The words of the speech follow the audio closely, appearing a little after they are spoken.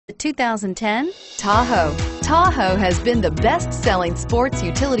The 2010 Tahoe. Tahoe has been the best-selling sports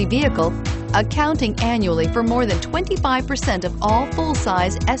utility vehicle, accounting annually for more than 25% of all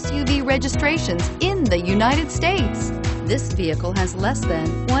full-size SUV registrations in the United States. This vehicle has less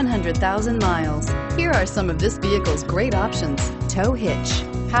than 100,000 miles. Here are some of this vehicle's great options: tow hitch,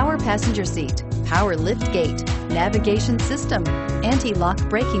 power passenger seat, power lift gate, navigation system, anti-lock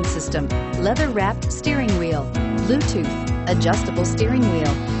braking system, leather-wrapped steering wheel, Bluetooth, adjustable steering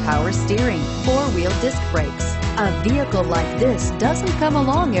wheel, power steering, four-wheel disc brakes. A vehicle like this doesn't come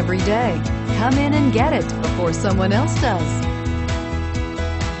along every day. Come in and get it before someone else does.